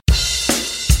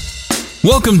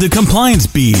Welcome to Compliance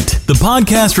Beat, the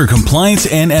podcast for compliance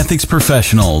and ethics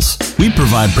professionals. We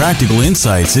provide practical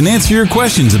insights and answer your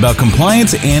questions about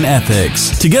compliance and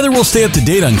ethics. Together we'll stay up to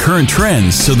date on current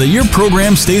trends so that your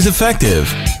program stays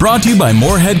effective. Brought to you by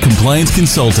Moorhead Compliance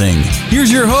Consulting.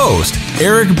 Here's your host,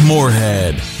 Eric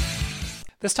Moorhead.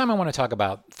 This time I want to talk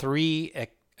about three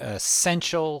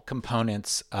essential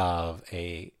components of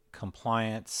a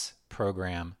compliance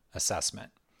program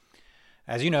assessment.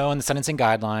 As you know, in the sentencing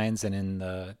guidelines and in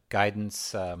the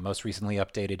guidance most recently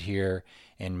updated here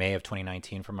in May of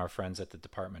 2019 from our friends at the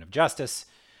Department of Justice,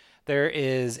 there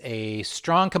is a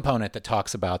strong component that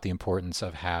talks about the importance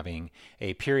of having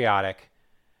a periodic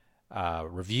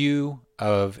review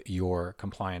of your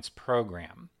compliance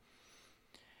program.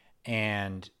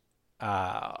 And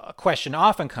a question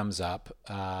often comes up,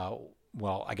 I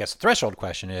guess the threshold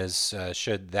question is,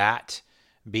 should that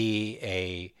be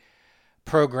a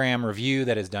program review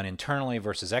that is done internally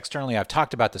versus externally? I've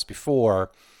talked about this before.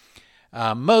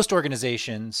 Most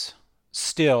organizations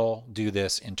still do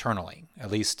this internally,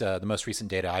 at least the most recent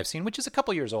data I've seen, which is a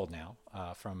couple years old now,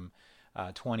 from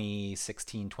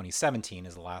 2016, 2017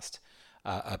 is the last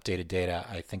updated data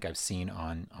I think I've seen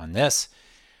on this.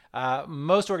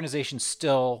 Most organizations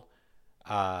still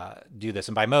do this.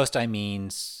 And by most, I mean,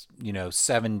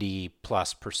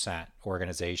 70+%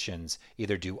 organizations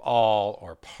either do all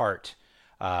or part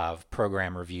of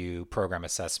program review, program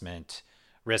assessment,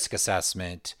 risk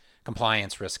assessment,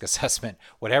 compliance risk assessment,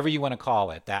 whatever you want to call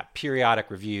it. That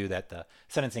periodic review that the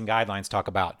sentencing guidelines talk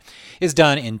about is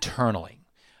done internally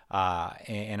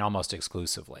and almost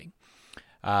exclusively.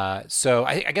 So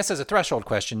I guess as a threshold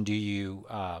question, do you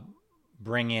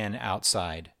bring in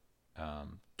outside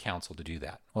counsel to do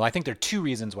that? Well, I think there are two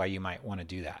reasons why you might want to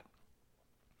do that.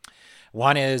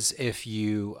 One is if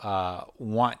you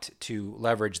want to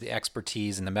leverage the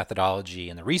expertise and the methodology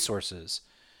and the resources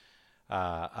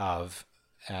of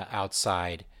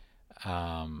outside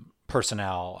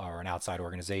personnel or an outside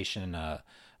organization, a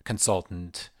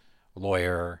consultant,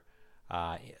 lawyer,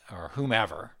 or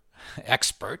whomever,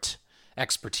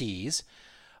 expertise.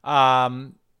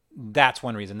 That's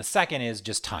one reason. The second is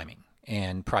just timing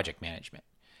and project management.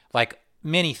 Like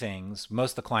many things,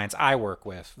 most of the clients I work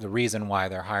with, the reason why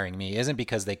they're hiring me isn't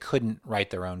because they couldn't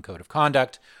write their own code of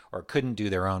conduct or couldn't do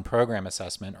their own program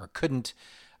assessment or couldn't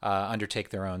undertake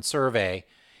their own survey.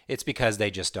 It's because they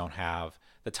just don't have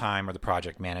the time or the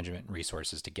project management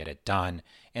resources to get it done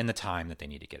in the time that they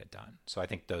need to get it done. So I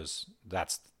think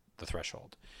that's the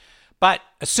threshold. But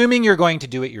assuming you're going to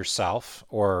do it yourself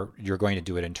or you're going to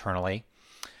do it internally,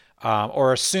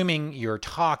 or assuming you're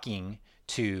talking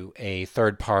to a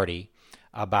third party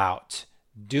about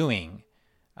doing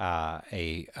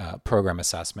a program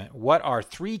assessment, what are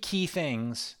three key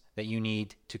things that you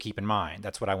need to keep in mind?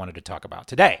 That's what I wanted to talk about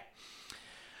today.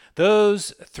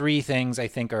 Those three things I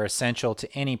think are essential to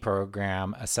any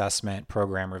program assessment,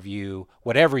 program review,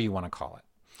 whatever you want to call it.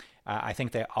 I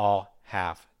think they all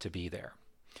have to be there.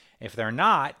 If they're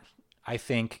not, I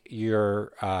think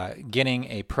you're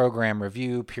getting a program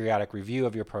review, periodic review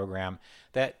of your program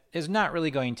that is not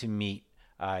really going to meet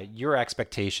your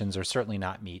expectations or certainly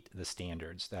not meet the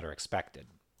standards that are expected.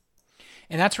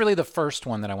 And that's really the first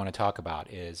one that I want to talk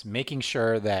about, is making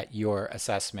sure that your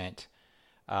assessment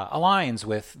aligns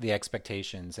with the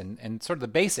expectations and sort of the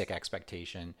basic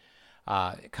expectation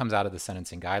comes out of the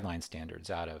sentencing guideline standards,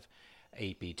 out of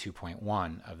 8B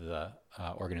 2.1 of the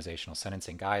organizational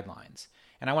sentencing guidelines.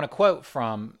 And I want to quote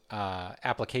from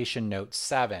application note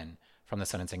 7 from the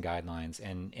sentencing guidelines,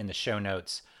 and in the show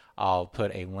notes I'll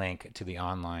put a link to the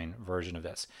online version of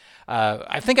this.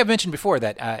 I think I've mentioned before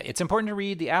that it's important to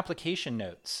read the application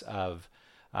notes of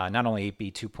not only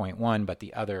 8B 2.1, but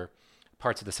the other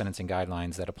parts of the sentencing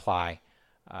guidelines that apply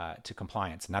to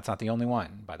compliance. And that's not the only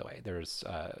one, by the way. There's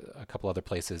a couple other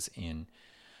places in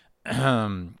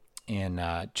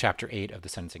Chapter 8 of the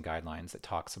sentencing guidelines that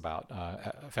talks about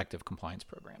effective compliance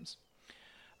programs.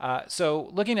 So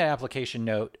looking at application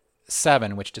note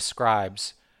 7, which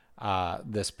describes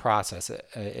this process,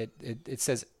 it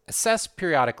says, assess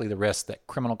periodically the risk that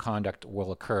criminal conduct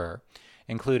will occur,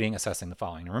 including assessing the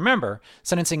following. And remember,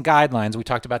 sentencing guidelines, we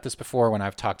talked about this before when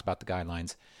I've talked about the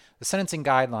guidelines. The sentencing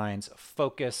guidelines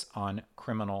focus on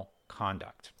criminal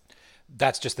conduct.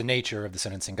 That's just the nature of the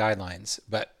sentencing guidelines.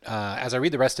 But as I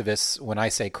read the rest of this, when I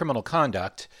say criminal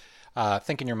conduct,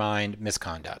 think in your mind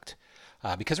misconduct.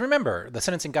 Because remember, the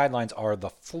sentencing guidelines are the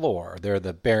floor. They're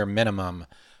the bare minimum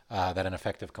that an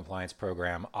effective compliance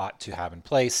program ought to have in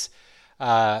place.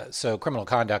 So criminal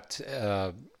conduct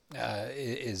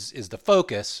is the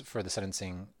focus for the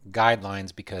sentencing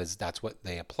guidelines because that's what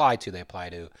they apply to. They apply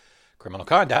to criminal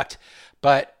conduct.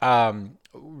 But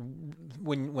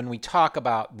when we talk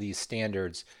about these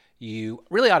standards, you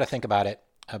really ought to think about it.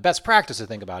 Best practice to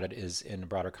think about it is in a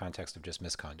broader context of just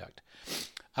misconduct.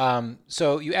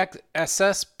 So you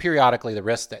assess periodically the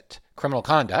risk that criminal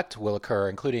conduct will occur,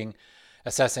 including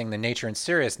assessing the nature and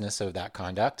seriousness of that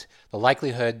conduct, the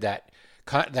likelihood that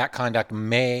that conduct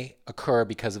may occur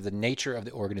because of the nature of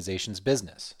the organization's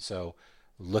business. So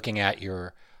looking at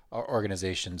your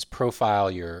organization's profile,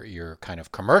 your kind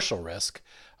of commercial risk,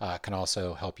 can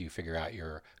also help you figure out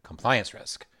your compliance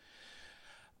risk.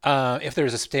 If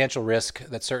there's a substantial risk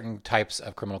that certain types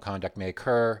of criminal conduct may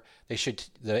occur,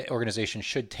 the organization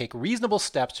should take reasonable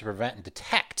steps to prevent and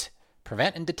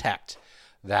detect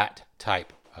that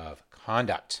type of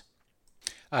conduct.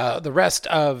 The rest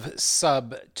of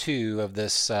sub 2 of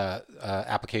this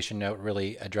application note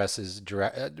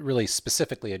really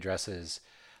specifically addresses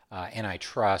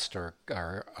antitrust or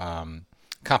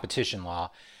competition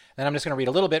law. Then I'm just going to read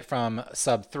a little bit from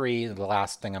sub 3, the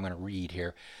last thing I'm going to read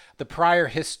here. The prior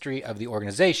history of the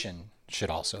organization should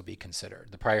also be considered.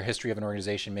 The prior history of an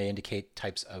organization may indicate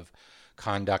types of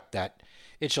conduct that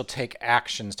it shall take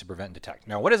actions to prevent and detect.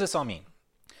 Now, what does this all mean?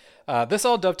 This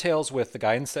all dovetails with the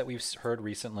guidance that we've heard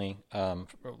recently, at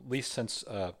least since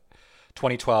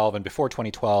 2012 and before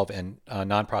 2012, and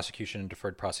non-prosecution and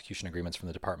deferred prosecution agreements from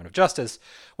the Department of Justice,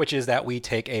 which is that we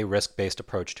take a risk-based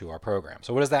approach to our program.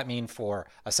 So what does that mean for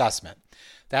assessment?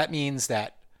 That means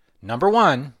that, number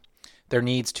one, there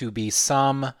needs to be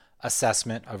some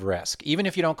assessment of risk. Even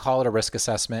if you don't call it a risk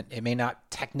assessment, it may not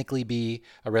technically be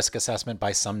a risk assessment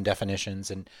by some definitions.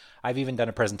 And I've even done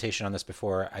a presentation on this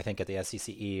before, I think at the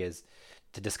SCCE, is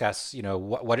to discuss,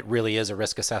 what it really is a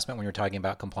risk assessment when you're talking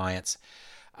about compliance.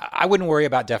 I wouldn't worry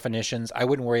about definitions. I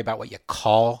wouldn't worry about what you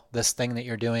call this thing that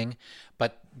you're doing,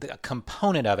 but the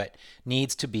component of it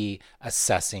needs to be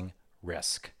assessing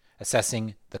risk,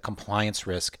 assessing the compliance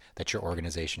risk that your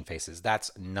organization faces.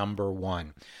 That's number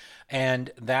one.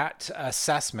 And that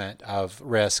assessment of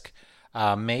risk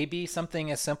may be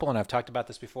something as simple, and I've talked about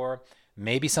this before,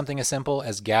 maybe something as simple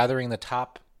as gathering the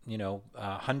top,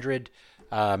 100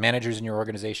 managers in your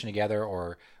organization together,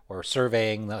 or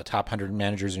surveying the top 100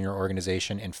 managers in your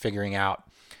organization and figuring out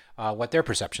what their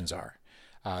perceptions are.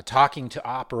 Talking to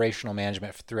operational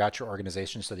management throughout your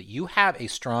organization so that you have a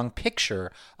strong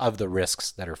picture of the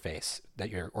risks that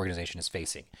your organization is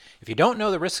facing. If you don't know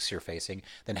the risks you're facing,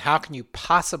 then how can you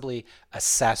possibly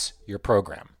assess your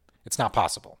program? It's not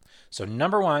possible. So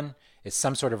number one is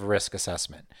some sort of risk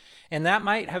assessment. And that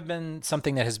might have been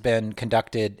something that has been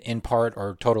conducted in part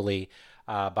or totally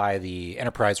by the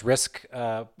enterprise risk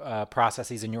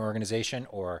processes in your organization,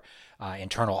 or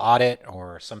internal audit,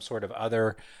 or some sort of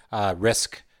other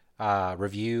risk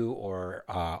review or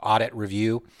audit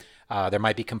review. There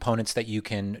might be components that you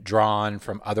can draw on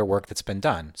from other work that's been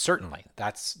done. Certainly,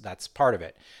 that's part of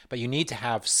it. But you need to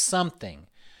have something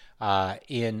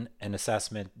in an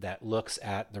assessment that looks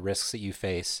at the risks that you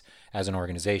face as an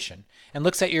organization, and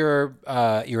looks at your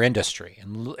industry,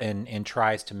 and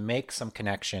tries to make some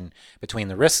connection between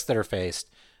the risks that are faced,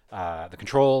 the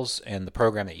controls and the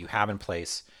program that you have in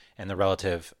place, and the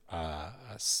relative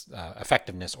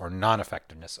effectiveness or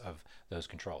non-effectiveness of those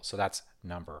controls. So that's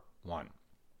number one.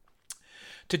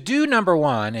 To do number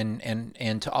one,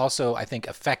 and to also, I think,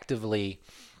 effectively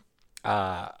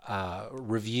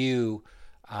review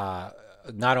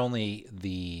not only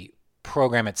the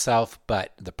program itself,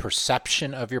 but the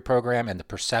perception of your program and the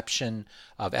perception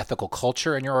of ethical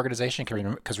culture in your organization.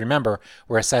 Because remember,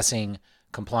 we're assessing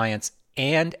compliance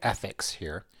and ethics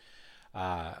here.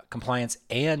 Compliance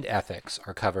and ethics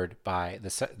are covered by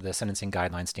the sentencing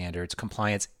guideline standards.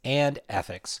 Compliance and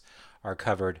ethics are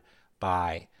covered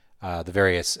by the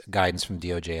various guidance from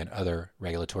DOJ and other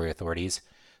regulatory authorities.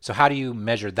 So how do you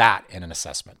measure that in an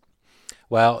assessment?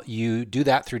 Well, you do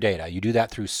that through data. You do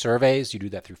that through surveys. You do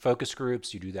that through focus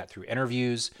groups. You do that through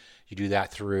interviews. You do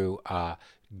that through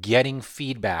getting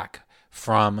feedback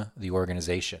from the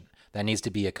organization. That needs to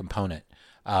be a component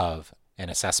of an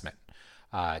assessment.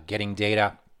 Getting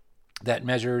data that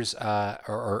measures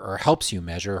or helps you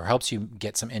measure or helps you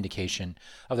get some indication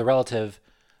of the relative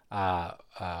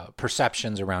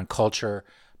perceptions around culture,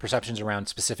 perceptions around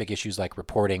specific issues like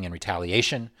reporting and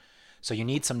retaliation. So you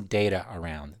need some data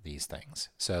around these things.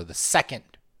 So the second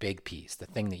big piece, the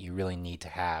thing that you really need to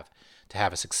have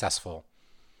a successful,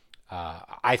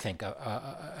 I think,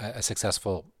 a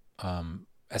successful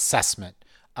assessment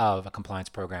of a compliance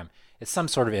program is some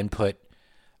sort of input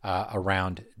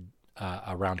around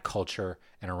culture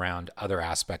and around other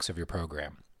aspects of your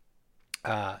program.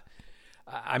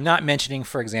 I'm not mentioning,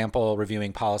 for example,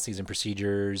 reviewing policies and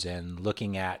procedures and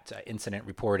looking at incident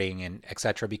reporting and et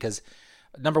cetera, because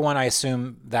number one, I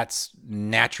assume that's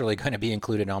naturally going to be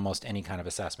included in almost any kind of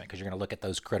assessment because you're going to look at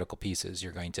those critical pieces.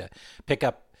 You're going to pick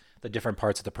up the different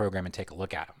parts of the program and take a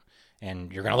look at them.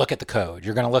 And you're going to look at the code.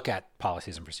 You're going to look at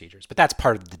policies and procedures. But that's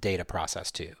part of the data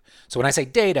process too. So when I say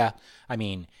data, I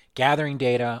mean gathering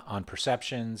data on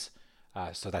perceptions.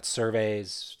 So that's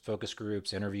surveys, focus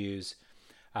groups, interviews.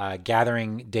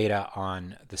 Gathering data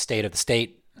on the state of the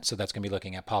state. So that's going to be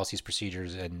looking at policies,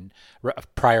 procedures, and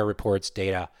prior reports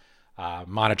data,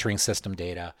 monitoring system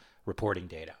data, reporting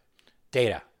data.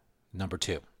 Data, number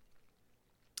two.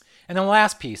 And then the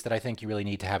last piece that I think you really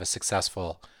need to have a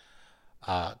successful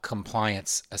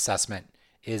compliance assessment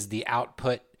is the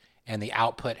output, and the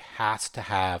output has to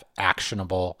have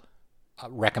actionable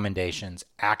recommendations,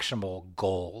 actionable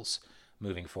goals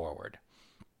moving forward.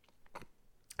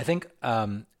 I think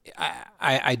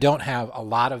I don't have a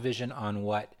lot of vision on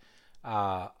what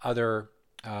other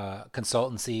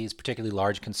consultancies, particularly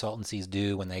large consultancies,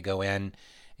 do when they go in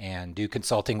and do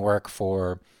consulting work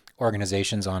for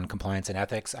organizations on compliance and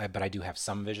ethics, but I do have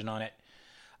some vision on it.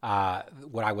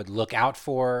 What I would look out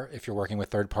for if you're working with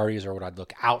third parties, or what I'd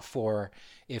look out for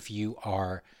if you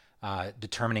are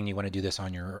determining you want to do this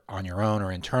on your own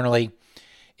or internally,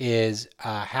 is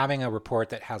having a report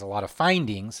that has a lot of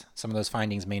findings. Some of those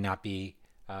findings may not be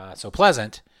so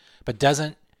pleasant, but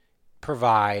doesn't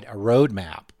provide a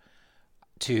roadmap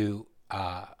to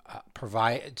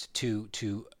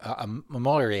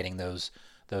ameliorating those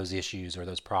issues or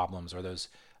those problems or those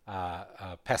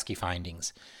pesky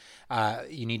findings.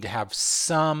 You need to have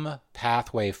some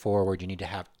pathway forward. You need to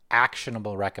have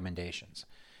actionable recommendations.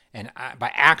 And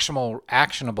by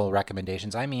actionable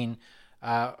recommendations, I mean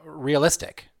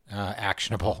realistic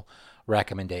actionable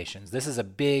recommendations. This is a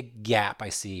big gap I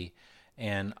see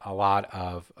in a lot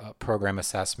of program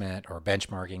assessment or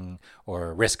benchmarking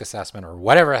or risk assessment or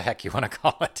whatever the heck you want to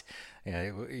call it.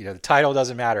 The title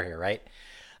doesn't matter here, right?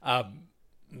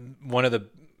 One of the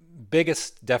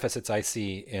biggest deficits I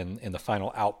see in the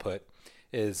final output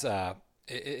is that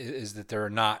there are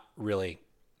not really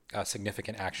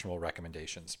significant actionable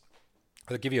recommendations.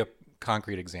 I'll give you a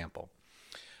concrete example.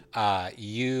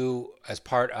 You, as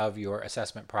part of your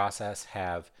assessment process,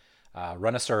 have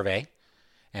run a survey.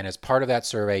 And as part of that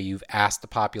survey, you've asked the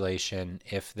population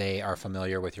if they are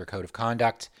familiar with your code of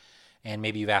conduct. And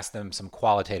maybe you've asked them some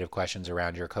qualitative questions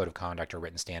around your code of conduct or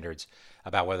written standards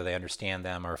about whether they understand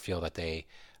them or feel that they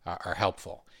are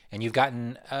helpful. And you've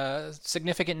gotten a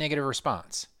significant negative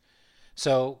response.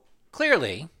 So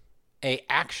clearly, a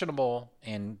actionable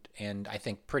and I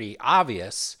think pretty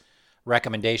obvious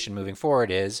recommendation moving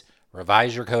forward is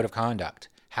revise your code of conduct.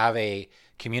 Have a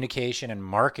communication and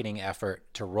marketing effort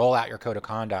to roll out your code of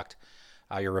conduct,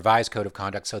 your revised code of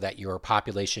conduct, so that your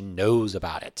population knows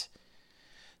about it.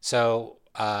 So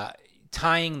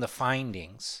tying the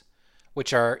findings,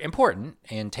 which are important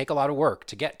and take a lot of work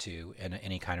to get to in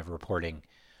any kind of reporting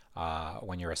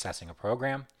when you're assessing a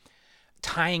program,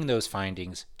 tying those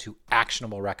findings to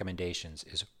actionable recommendations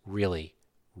is really,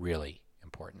 really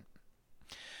important.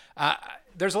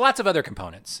 There's lots of other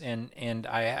components, and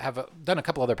I have done a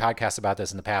couple other podcasts about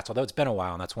this in the past, although it's been a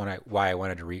while, and that's why I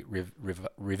wanted to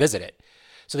revisit it.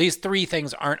 So these three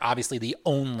things aren't obviously the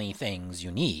only things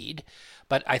you need,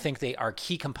 but I think they are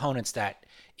key components that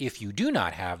if you do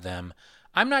not have them,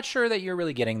 I'm not sure that you're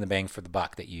really getting the bang for the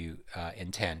buck that you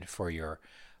intend for your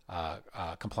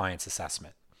compliance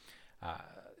assessment.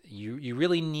 You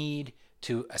really need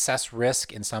to assess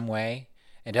risk in some way.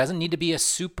 It doesn't need to be a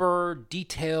super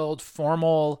detailed,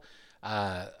 formal,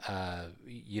 all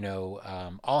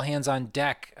hands on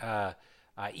deck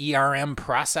ERM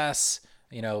process.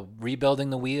 Rebuilding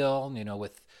the wheel.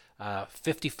 With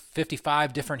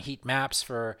 55 different heat maps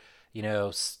for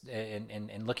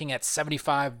and looking at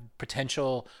 75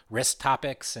 potential risk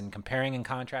topics and comparing and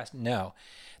contrast. No,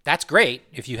 that's great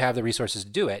if you have the resources to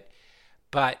do it,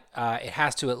 but it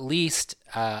has to at least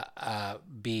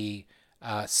be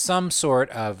some sort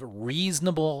of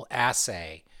reasonable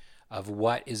assay of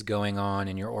what is going on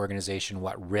in your organization,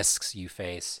 what risks you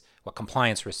face, what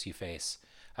compliance risks you face,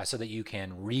 so that you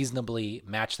can reasonably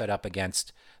match that up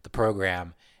against the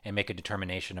program and make a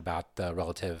determination about the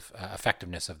relative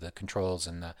effectiveness of the controls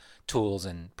and the tools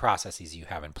and processes you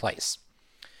have in place.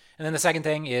 And then the second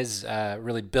thing is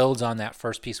really builds on that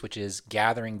first piece, which is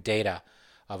gathering data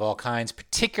of all kinds,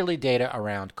 particularly data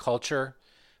around culture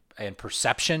and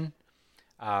perception.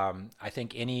 I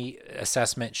think any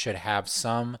assessment should have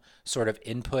some sort of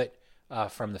input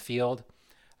from the field.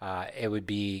 It would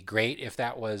be great if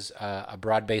that was a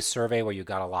broad-based survey where you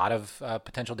got a lot of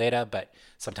potential data, but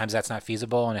sometimes that's not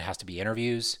feasible and it has to be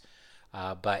interviews.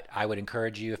 But I would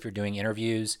encourage you, if you're doing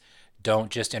interviews,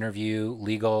 don't just interview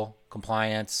legal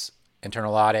compliance,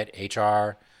 internal audit,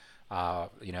 HR,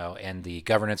 and the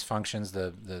governance functions,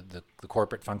 the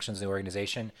corporate functions of the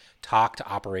organization, talk to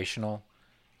operational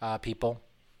people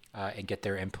and get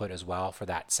their input as well for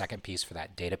that second piece, for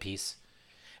that data piece.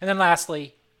 And then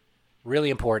lastly, really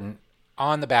important,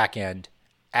 on the back end,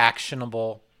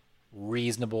 actionable,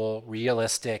 reasonable,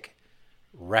 realistic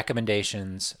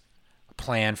recommendations, a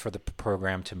plan for the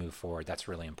program to move forward. That's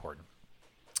really important.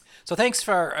 So thanks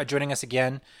for joining us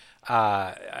again.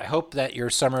 I hope that your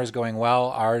summer is going well.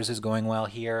 Ours is going well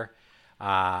here.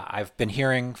 I've been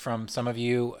hearing from some of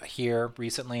you here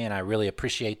recently, and I really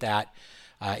appreciate that.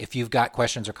 If you've got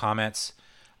questions or comments,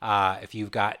 if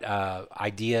you've got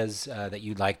ideas that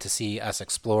you'd like to see us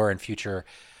explore in future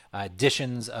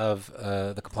editions of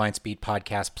the Compliance Beat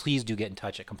podcast, please do get in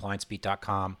touch at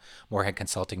compliancebeat.com,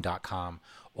 moreheadconsulting.com,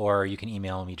 or you can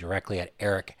email me directly at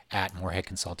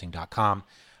eric@moreheadconsulting.com.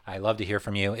 I love to hear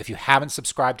from you. If you haven't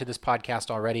subscribed to this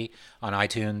podcast already on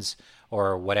iTunes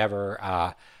or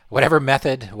whatever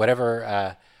method,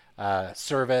 whatever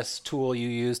service tool you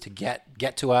use to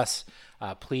get to us,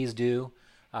 please do.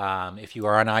 If you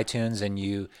are on iTunes and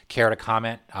you care to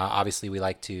comment, obviously we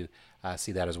like to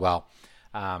see that as well.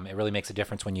 It really makes a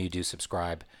difference when you do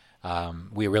subscribe.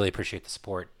 We really appreciate the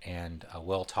support, and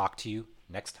we'll talk to you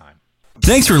next time.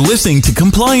 Thanks for listening to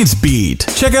Compliance Beat.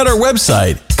 Check out our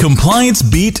website,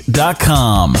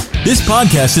 compliancebeat.com. This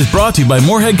podcast is brought to you by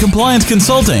Morehead Compliance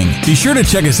Consulting. Be sure to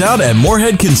check us out at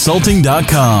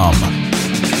moreheadconsulting.com.